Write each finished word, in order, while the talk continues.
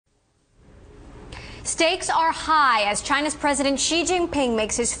Stakes are high as China's President Xi Jinping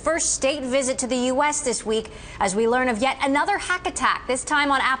makes his first state visit to the U.S. this week as we learn of yet another hack attack, this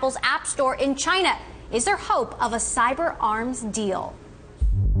time on Apple's App Store in China. Is there hope of a cyber arms deal?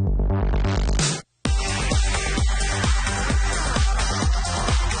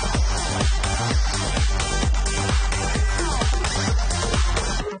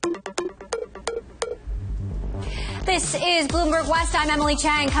 This is Bloomberg West. I'm Emily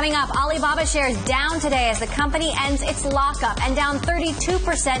Chang. Coming up, Alibaba shares down today as the company ends its lockup and down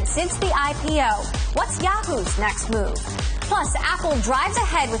 32% since the IPO. What's Yahoo's next move? Plus, Apple drives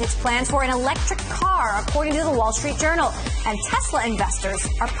ahead with its plans for an electric car, according to the Wall Street Journal. And Tesla investors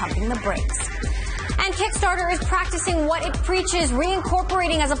are pumping the brakes. And Kickstarter is practicing what it preaches,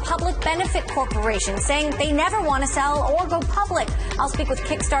 reincorporating as a public benefit corporation, saying they never want to sell or go public. I'll speak with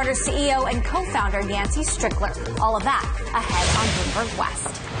Kickstarter CEO and co-founder Yancey Strickler. All of that ahead on Bloomberg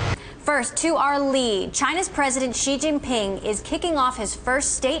West. First, to our lead. China's President Xi Jinping is kicking off his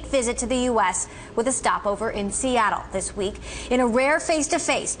first state visit to the U.S. with a stopover in Seattle this week. In a rare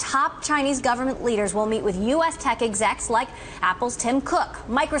face-to-face, top Chinese government leaders will meet with U.S. tech execs like Apple's Tim Cook,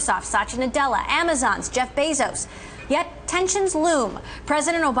 Microsoft's Satya Nadella, Amazon's Jeff Bezos. Yet tensions loom.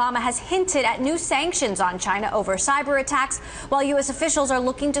 President Obama has hinted at new sanctions on China over cyber attacks, while U.S. officials are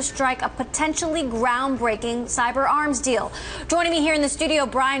looking to strike a potentially groundbreaking cyber arms deal. Joining me here in the studio,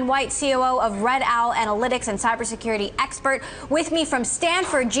 Brian White, COO of RedOwl Analytics and cybersecurity expert. With me from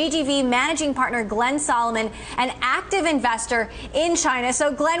Stanford, GGV managing partner Glenn Solomon, an active investor in China.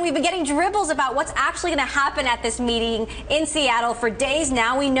 So, Glenn, we've been getting dribbles about what's actually going to happen at this meeting in Seattle for days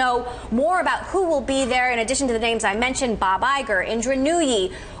now. We know more about who will be there, in addition to the names I mentioned, Bob Iger, Indra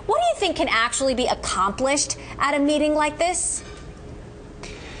Nooyi. What do you think can actually be accomplished at a meeting like this?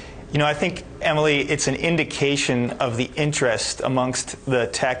 You know, I think, Emily, it's an indication of the interest amongst the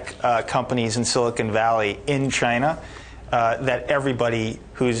tech companies in Silicon Valley in China that everybody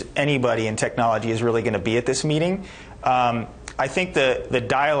who's anybody in technology is really going to be at this meeting. I think the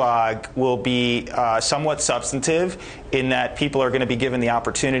dialogue will be somewhat substantive in that people are going to be given the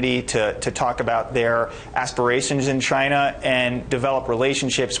opportunity to talk about their aspirations in China and develop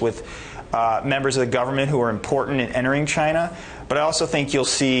relationships with members of the government who are important in entering China. But I also think you'll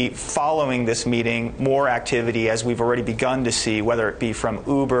see, following this meeting, more activity, as we've already begun to see, whether it be from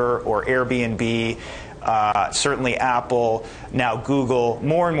Uber or Airbnb, certainly Apple, now Google.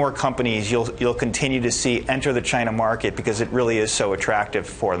 More and more companies you'll continue to see enter the China market because it really is so attractive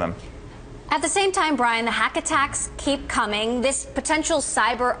for them. At the same time, Brian, the hack attacks keep coming. This potential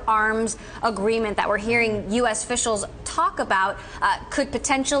cyber arms agreement that we're hearing U.S. officials talk about could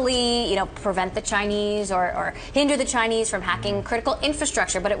potentially, prevent the Chinese or hinder the Chinese from hacking critical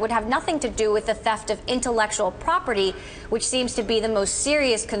infrastructure, but it would have nothing to do with the theft of intellectual property, which seems to be the most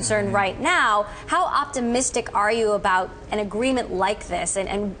serious concern right now. How optimistic are you about an agreement like this,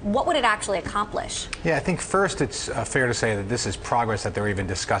 and what would it actually accomplish? Yeah, I think first it's fair to say that this is progress that they're even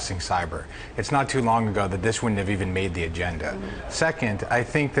discussing cyber. It's not too long ago that this wouldn't have even made the agenda. Second, I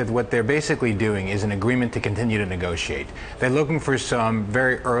think that what they're basically doing is an agreement to continue to negotiate. They're looking for some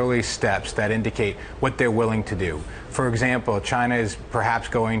very early steps that indicate what they're willing to do. For example, China is perhaps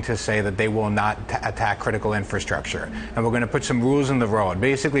going to say that they will not attack critical infrastructure, and we're going to put some rules in the road,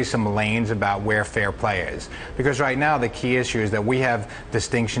 basically some lanes about where fair play is. Because right now the key issue is that we have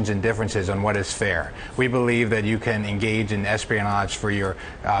distinctions and differences on what is fair. We believe that you can engage in espionage for your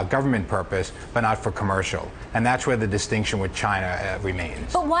government purpose, but not for commercial. And that's where the distinction with China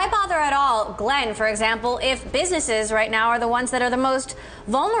remains. But why bother at all, Glenn, for example, if businesses right now are the ones that are the most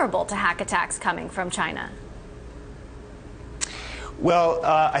vulnerable to hack attacks coming from China? Well,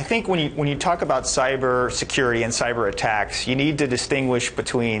 I think when you talk about cyber security and cyber attacks, you need to distinguish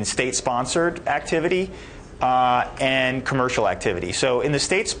between state-sponsored activity and commercial activity. So in the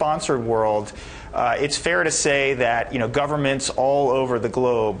state-sponsored world, it's fair to say that governments all over the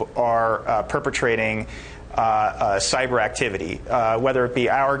globe are perpetrating cyber activity, whether it be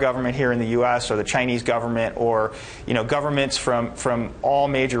our government here in the U.S. or the Chinese government or governments from all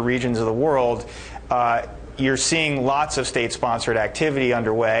major regions of the world. You're seeing lots of state-sponsored activity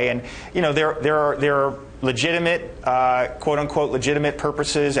underway, and there are legitimate, quote-unquote, legitimate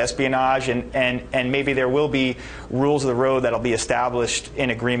purposes, espionage, and maybe there will be rules of the road that'll be established in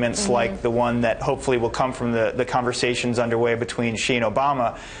agreements like the one that hopefully will come from the conversations underway between Xi and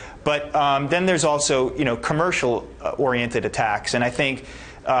Obama. But then there's also commercial-oriented attacks, and I think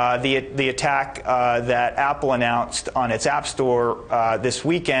the attack that Apple announced on its App Store this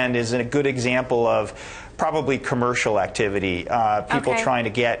weekend is a good example of probably commercial activity, people trying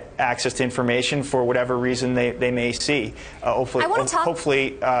to get access to information for whatever reason they may see,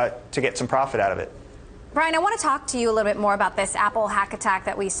 hopefully to get some profit out of it. Brian, I want to talk to you a little bit more about this Apple hack attack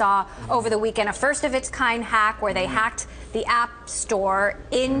that we saw over the weekend, a first-of-its-kind hack where they hacked the App Store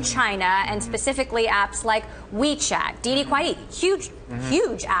in China, and specifically apps like WeChat, Didi Kuai, huge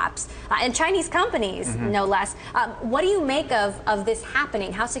apps, and Chinese companies, no less. What do you make of this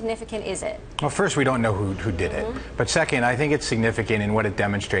happening? How significant is it? Well, first, we don't know who did it. But second, I think it's significant, and what it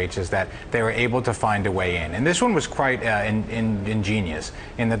demonstrates is that they were able to find a way in. And this one was quite ingenious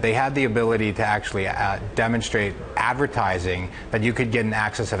in that they had the ability to actually demonstrate advertising that you could get an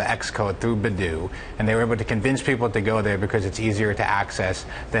access of Xcode through Baidu, and they were able to convince people to go there because it's easier to access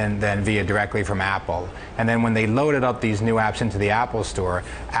than via directly from Apple. And then when they loaded up these new apps into the Apple Store,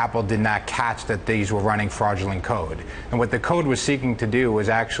 Apple did not catch that these were running fraudulent code. And what the code was seeking to do was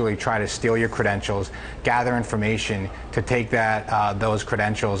actually try to steal your credentials, gather information to take those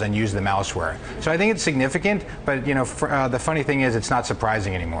credentials and use them elsewhere. So I think it's significant, but the funny thing is it's not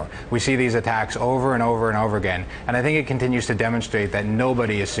surprising anymore. We see these attacks over and over and over again, and I think it continues to demonstrate that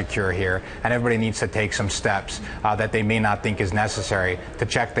nobody is secure here, and everybody needs to take some steps that they may not think is necessary to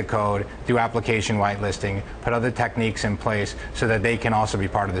check the code, do application whitelisting, put other techniques in place so that they can also be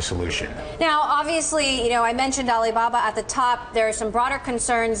part of the solution. Now, obviously, I mentioned Alibaba at the top. There are some broader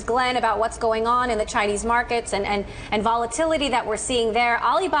concerns, Glenn, about what's going on in the Chinese markets and volatility that we're seeing there.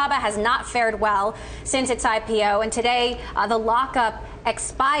 Alibaba has not fared well since its IPO, and today the lockup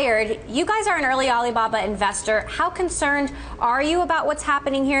expired. You guys are an early Alibaba investor. How concerned are you about what's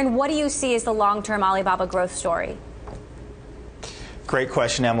happening here, and what do you see as the long-term Alibaba growth story? Great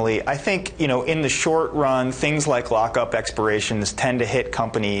question, Emily. I think, in the short run, things like lockup expirations tend to hit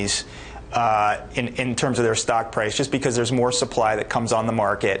companies in terms of their stock price, just because there's more supply that comes on the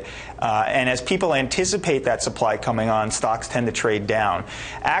market. And as people anticipate that supply coming on, stocks tend to trade down.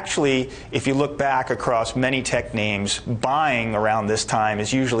 Actually, if you look back across many tech names, buying around this time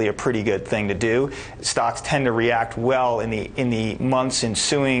is usually a pretty good thing to do. Stocks tend to react well in the months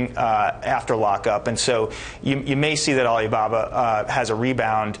ensuing after lockup. And so you may see that Alibaba has a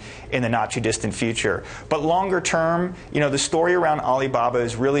rebound in the not too distant future. But longer term, the story around Alibaba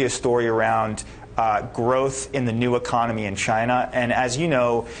is really a story around growth in the new economy in China. And as you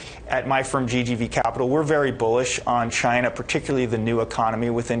know, at my firm GGV Capital, we're very bullish on China, particularly the new economy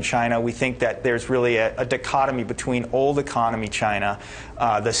within China. We think that there's really a dichotomy between old economy China,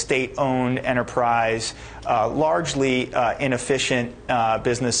 the state-owned enterprise, largely inefficient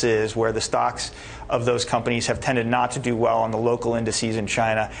businesses where the stocks of those companies have tended not to do well on the local indices in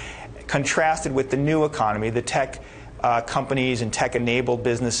China, contrasted with the new economy, the tech companies and tech-enabled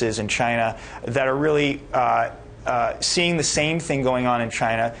businesses in China that are really seeing the same thing going on in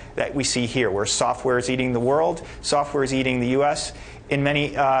China that we see here, where software is eating the world, software is eating the U.S. in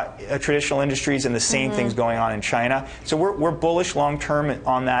many traditional industries, and the same things going on in China. So we're bullish long-term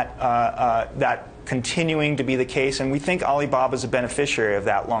on that continuing to be the case, and we think Alibaba is a beneficiary of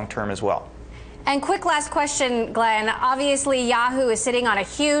that long-term as well. And quick last question, Glenn. Obviously, Yahoo is sitting on a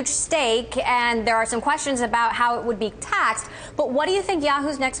huge stake, and there are some questions about how it would be taxed. But what do you think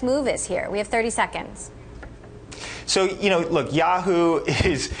Yahoo's next move is here? We have 30 seconds. So, look, Yahoo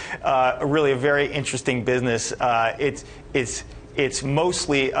is really a very interesting business. It's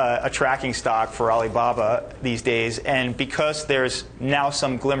mostly a tracking stock for Alibaba these days, and because there's now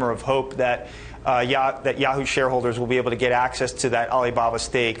some glimmer of hope that Yahoo shareholders will be able to get access to that Alibaba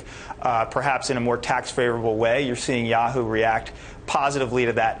stake, perhaps in a more tax-favorable way. You're seeing Yahoo react positively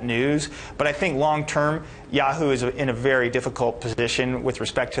to that news. But I think long-term, Yahoo is in a very difficult position with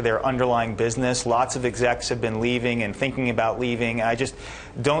respect to their underlying business. Lots of execs have been leaving and thinking about leaving. I just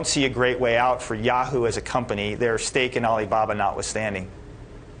don't see a great way out for Yahoo as a company, their stake in Alibaba notwithstanding.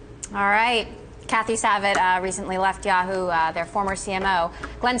 All right. Kathy Savitt recently left Yahoo, their former CMO.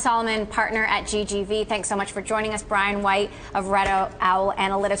 Glenn Solomon, partner at GGV, thanks so much for joining us. Brian White of RedOwl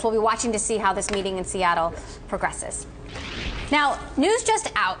Analytics. We'll be watching to see how this meeting in Seattle progresses. Now, news just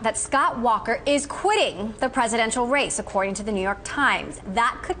out that Scott Walker is quitting the presidential race, according to the New York Times.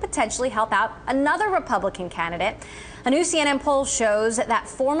 That could potentially help out another Republican candidate. A new CNN poll shows that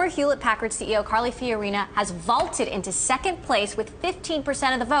former Hewlett-Packard CEO Carly Fiorina has vaulted into second place with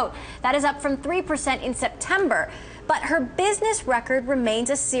 15% of the vote. That is up from 3% in September. But her business record remains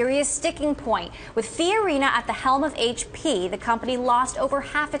a serious sticking point. With Fiorina at the helm of HP, the company lost over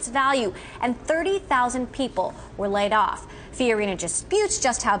half its value, and 30,000 people were laid off. Fiorina disputes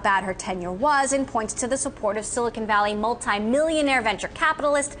just how bad her tenure was and points to the support of Silicon Valley multi-millionaire venture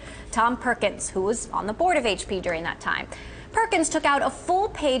capitalist Tom Perkins, who was on the board of HP during that time. Perkins took out a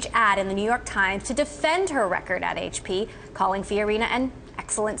full-page ad in the New York Times to defend her record at HP, calling Fiorina an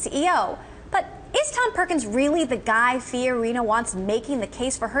excellent CEO. But is Tom Perkins really the guy Fiorina wants making the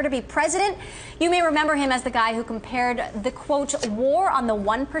case for her to be president? You may remember him as the guy who compared the, quote, war on the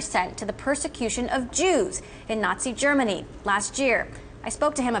 1% to the persecution of Jews in Nazi Germany last year. I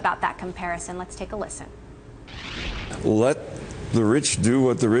spoke to him about that comparison. Let's take a listen. Let the rich do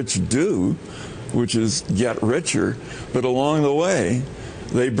what the rich do, which is get richer, but along the way,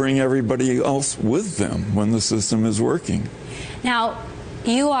 they bring everybody else with them when the system is working. Now,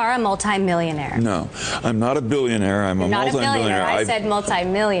 you are a multimillionaire. No, I'm not a billionaire. I'm a multimillionaire. I said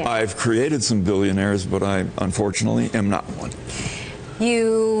multimillionaire. I've created some billionaires, but I unfortunately am not one.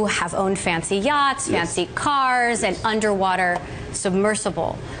 You have owned fancy yachts, fancy cars, and underwater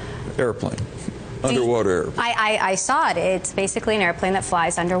submersible. Airplane. Underwater airplane. I saw it. It's basically an airplane that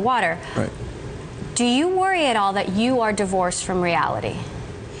flies underwater. Right. Do you worry at all that you are divorced from reality?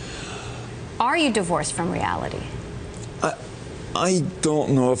 Are you divorced from reality? I don't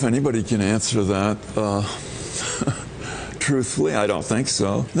know if anybody can answer that. Truthfully, I don't think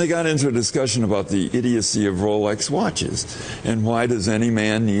so. They got into a discussion about the idiocy of Rolex watches, and why does any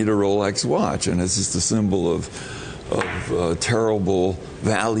man need a Rolex watch? And it's just a symbol of terrible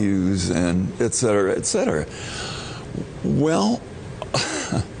values and et cetera, et cetera. Well,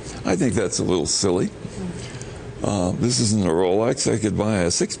 I think that's a little silly. This isn't a Rolex. I could buy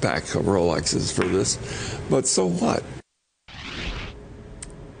a six-pack of Rolexes for this, but so what?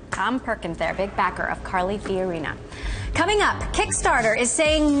 Tom Perkins there, big backer of Carly Fiorina. Coming up, Kickstarter is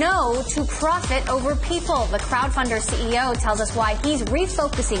saying no to profit over people. The crowdfunder CEO tells us why he's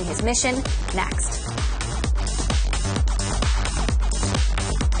refocusing his mission next.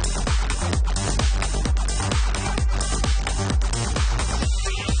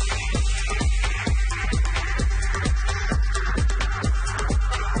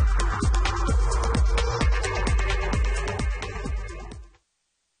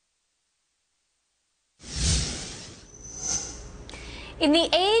 In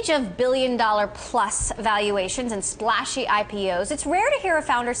the age of billion-dollar-plus valuations and splashy IPOs, it's rare to hear a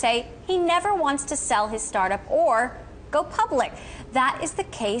founder say he never wants to sell his startup or go public. That is the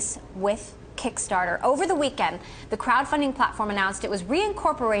case with Kickstarter. Over the weekend, the crowdfunding platform announced it was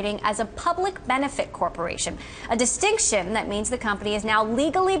reincorporating as a public benefit corporation, a distinction that means the company is now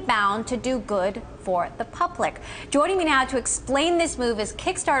legally bound to do good for the public. Joining me now to explain this move is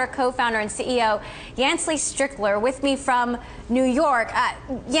Kickstarter co-founder and CEO Yancey Strickler, with me from New York.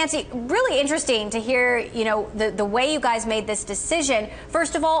 Yancey, really interesting to hear, the way you guys made this decision.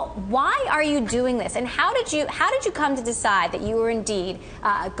 First of all, why are you doing this, and how did you come to decide that you were indeed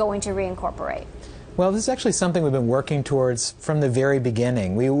going to reincorporate? Well, this is actually something we've been working towards from the very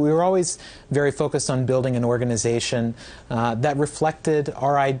beginning. We were always very focused on building an organization that reflected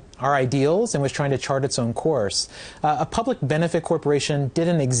our ideals and was trying to chart its own course. A public benefit corporation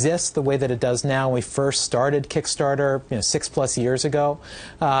didn't exist the way that it does now. We first started Kickstarter 6+ years ago.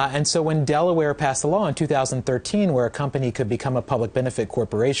 And so when Delaware passed a law in 2013 where a company could become a public benefit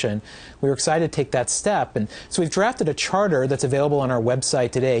corporation, we were excited to take that step. And so we've drafted a charter that's available on our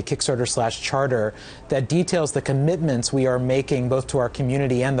website today, Kickstarter/charter, that details the commitments we are making both to our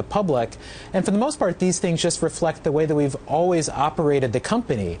community and the public. And for the most part, these things just reflect the way that we've always operated the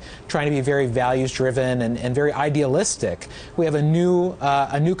company, trying to be very values-driven and very idealistic. We have a new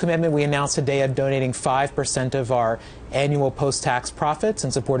commitment we announced today of donating 5% of our annual post-tax profits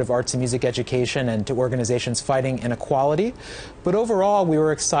in support of arts and music education and to organizations fighting inequality. But overall, we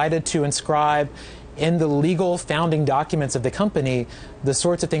were excited to inscribe in the legal founding documents of the company the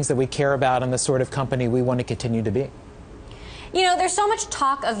sorts of things that we care about and the sort of company we want to continue to be. There's so much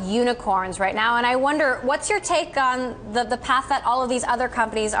talk of unicorns right now, and I wonder, what's your take on the path that all of these other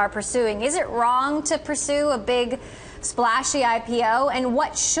companies are pursuing? Is it wrong to pursue a big, splashy IPO? And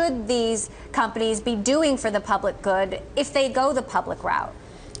what should these companies be doing for the public good if they go the public route?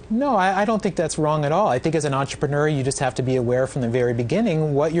 No, I don't think that's wrong at all. I think as an entrepreneur, you just have to be aware from the very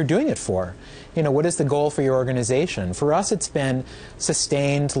beginning what you're doing it for. What is the goal for your organization? For us, it's been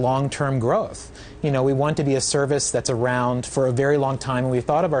sustained long-term growth. We want to be a service that's around for a very long time, and we've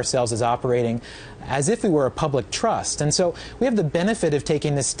thought of ourselves as operating as if we were a public trust. And so we have the benefit of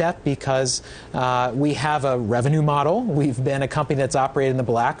taking this step because we have a revenue model. We've been a company that's operated in the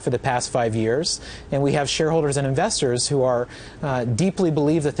black for the past 5 years, and we have shareholders and investors who are deeply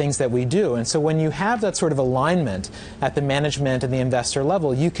believe the things that we do. And so when you have that sort of alignment at the management and the investor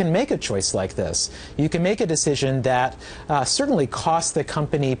level, you can make a choice like this. You can make a decision that certainly costs the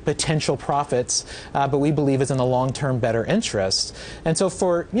company potential profits but we believe is in the long-term better interest. And so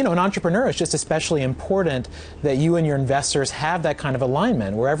for an entrepreneur, it's just especially important that you and your investors have that kind of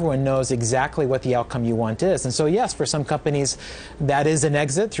alignment where everyone knows exactly what the outcome you want is. And so yes, for some companies, that is an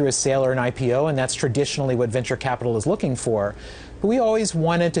exit through a sale or an IPO, and that's traditionally what venture capital is looking for. But we always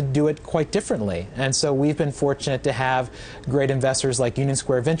wanted to do it quite differently. And so we've been fortunate to have great investors like Union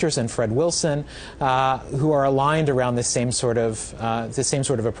Square Ventures and Fred Wilson who are aligned around this same sort of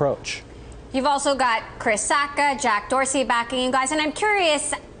approach. You've also got Chris Sacca, Jack Dorsey backing you guys. And I'm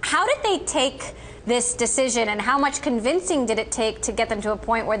curious, how did they take this decision and how much convincing did it take to get them to a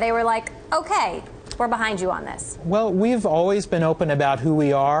point where they were like, okay, we're behind you on this? Well, we've always been open about who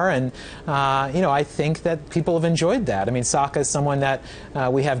we are, and I think that people have enjoyed that. I mean, Sacca is someone that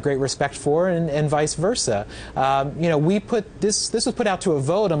we have great respect for, and vice versa. We put this was put out to a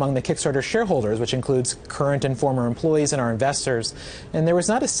vote among the Kickstarter shareholders, which includes current and former employees and our investors, and there was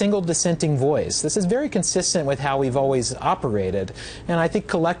not a single dissenting voice. This is very consistent with how we've always operated, and I think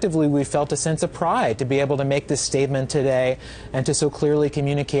collectively we felt a sense of pride to be able to make this statement today and to so clearly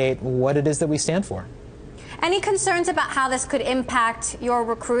communicate what it is that we stand for. Any concerns about how this could impact your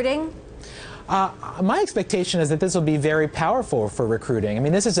recruiting? My expectation is that this will be very powerful for recruiting. I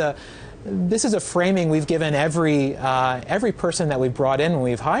mean, this is a framing we've given every person that we've brought in when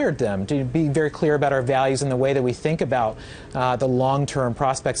we've hired them, to be very clear about our values and the way that we think about the long-term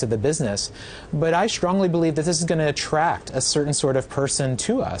prospects of the business. But I strongly believe that this is going to attract a certain sort of person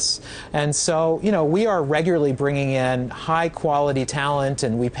to us. And so, we are regularly bringing in high-quality talent,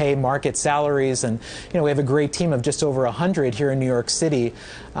 and we pay market salaries, and we have a great team of just over 100 here in New York City.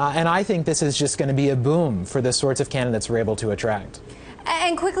 And I think this is just going to be a boom for the sorts of candidates we're able to attract.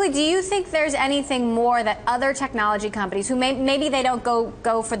 And quickly, do you think there's anything more that other technology companies, who maybe they don't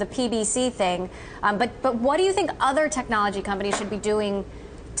go for the PBC thing, but what do you think other technology companies should be doing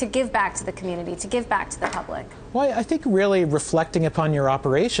to give back to the community, to give back to the public? Well, I think really reflecting upon your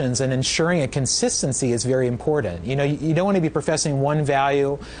operations and ensuring a consistency is very important. You don't want to be professing one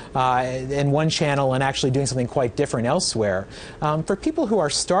value in one channel and actually doing something quite different elsewhere. For people who are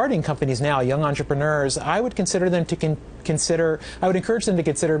starting companies now, young entrepreneurs, I would consider them to I would encourage them to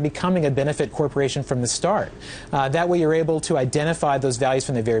consider becoming a benefit corporation from the start. That way you're able to identify those values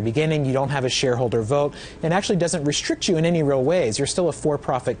from the very beginning. You don't have a shareholder vote, and actually doesn't restrict you in any real ways. You're still a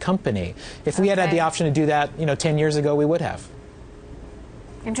for-profit company. If we had the option to do that, 10 years ago, we would have.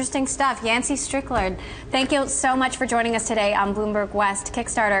 Interesting stuff. Yancey Strickler, thank you so much for joining us today on Bloomberg West,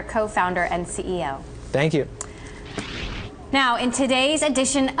 Kickstarter co-founder and CEO. Thank you. Now, in today's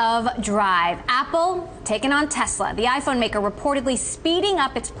edition of Drive, Apple taking on Tesla. The iPhone maker reportedly speeding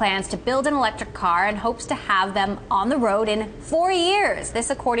up its plans to build an electric car and hopes to have them on the road in 4 years. This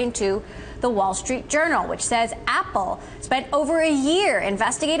according to the Wall Street Journal, which says Apple spent over a year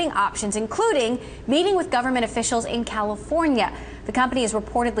investigating options, including meeting with government officials in California. The company is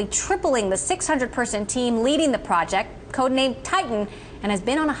reportedly tripling the 600-person team leading the project, codenamed Titan, and has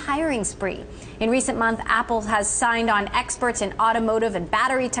been on a hiring spree. In recent months, Apple has signed on experts in automotive and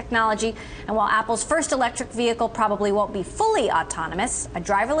battery technology. And while Apple's first electric vehicle probably won't be fully autonomous, a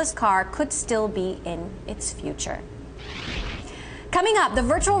driverless car could still be in its future. Coming up, the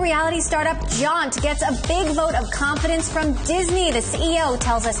virtual reality startup Jaunt gets a big vote of confidence from Disney. The CEO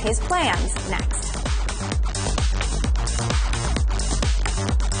tells us his plans next.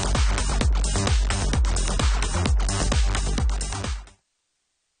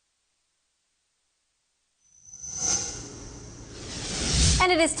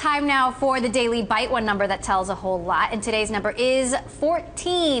 And it is time now for the Daily Bite, one number that tells a whole lot. And today's number is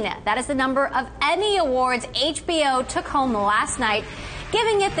 14. That is the number of Emmy Awards HBO took home last night,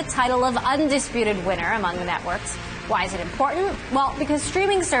 giving it the title of undisputed winner among the networks. Why is it important? Well, because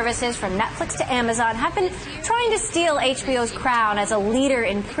streaming services from Netflix to Amazon have been trying to steal HBO's crown as a leader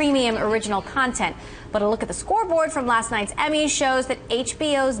in premium original content. But a look at the scoreboard from last night's Emmys shows that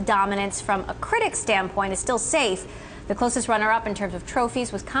HBO's dominance from a critic's standpoint is still safe. The closest runner-up in terms of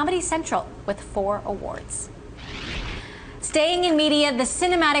trophies was Comedy Central with 4 awards. Staying in media, the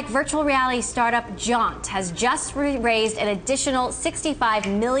cinematic virtual reality startup Jaunt has just raised an additional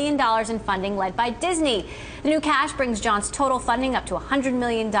 $65 million in funding led by Disney. The new cash brings Jaunt's total funding up to $100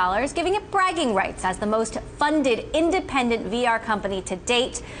 million, giving it bragging rights as the most funded independent VR company to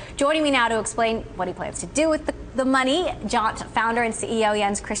date. Joining me now to explain what he plans to do with the money, Jaunt founder and CEO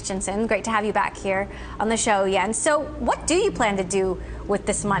Jens Christensen. Great to have you back here on the show, Jens. So what do you plan to do with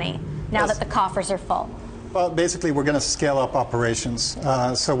this money now that the coffers are full? Well, basically, we're going to scale up operations.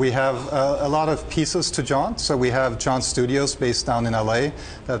 So we have a lot of pieces to Jaunt. So we have Jaunt Studios based down in LA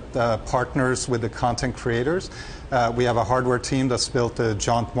that partners with the content creators. We have a hardware team that's built a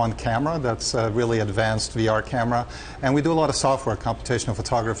Jaunt 1 camera that's a really advanced VR camera. And we do a lot of software, computational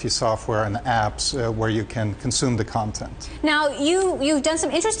photography software and apps where you can consume the content. Now, you've done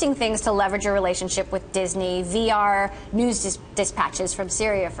some interesting things to leverage your relationship with Disney, VR news dispatches from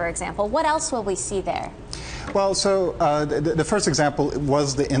Syria, for example. What else will we see there? Well, so the first example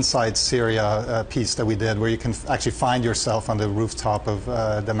was the Inside Syria piece that we did, where you can actually find yourself on the rooftop of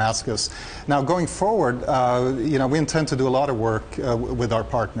Damascus. Now, going forward, we intend to do a lot of work with our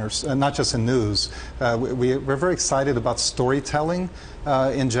partners, not just in news. We're very excited about storytelling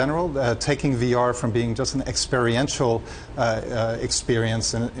in general, taking VR from being just an experiential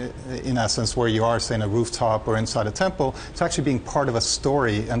experience, in essence, where you are, say, in a rooftop or inside a temple, to actually being part of a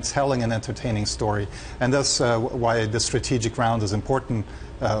story and telling an entertaining story. And that's why the strategic round is important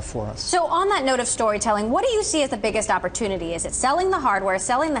for us. So on that note of storytelling, what do you see as the biggest opportunity? Is it selling the hardware,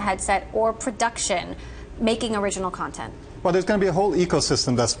 selling the headset, or production, making original content? Well, there's going to be a whole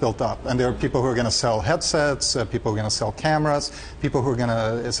ecosystem that's built up, and there are people who are going to sell headsets, people who are going to sell cameras, people who are going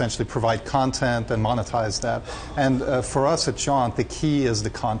to essentially provide content and monetize that. And for us at Jaunt, the key is the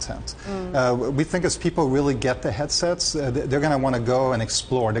content. We think as people really get the headsets, they're going to want to go and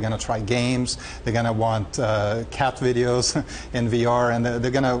explore. They're going to try games. They're going to want cat videos in VR, and they're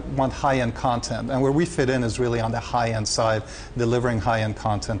going to want high-end content. And where we fit in is really on the high-end side, delivering high-end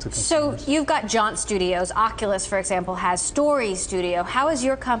content to consumers. So you've got Jaunt Studios. Oculus, for example, has Story Studio. How is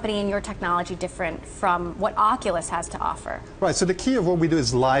your company and your technology different from what Oculus has to offer? Right, so the key of what we do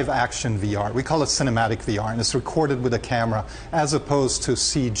is live action VR. We call it cinematic VR, and it's recorded with a camera as opposed to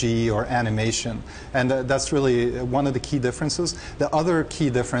CG or animation. And that's really one of the key differences. The other key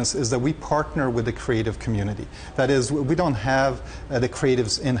difference is that we partner with the creative community. That is, we don't have the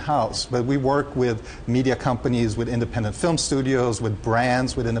creatives in-house, but we work with media companies, with independent film studios, with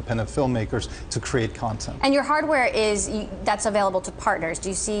brands, with independent filmmakers to create content. And your hardware that's available to partners. Do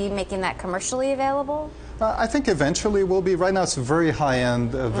you see making that commercially available? I think eventually will be. Right now it's very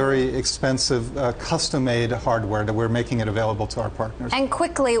high-end, very expensive, custom-made hardware that we're making it available to our partners. And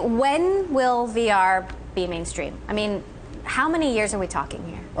quickly, when will VR be mainstream? I mean, how many years are we talking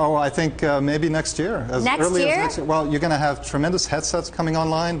here? Oh, I think maybe next year. As early as next year? Well, you're going to have tremendous headsets coming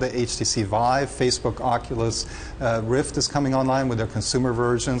online. The HTC Vive, Facebook Oculus Rift is coming online with their consumer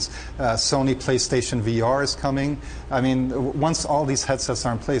versions. Sony PlayStation VR is coming. I mean, once all these headsets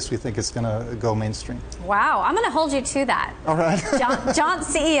are in place, we think it's going to go mainstream. Wow, I'm going to hold you to that. All right. Jaunt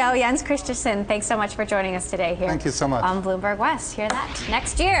CEO Jens Christensen, thanks so much for joining us today here. Thank you so much. On Bloomberg West. Hear that?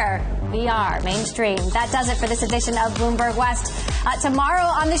 Next year, VR, mainstream. That does it for this edition of Bloomberg West. Tomorrow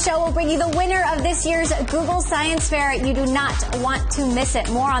on the show, we'll bring you the winner of this year's Google Science Fair. You do not want to miss it.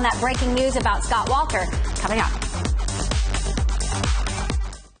 More on that breaking news about Scott Walker coming up.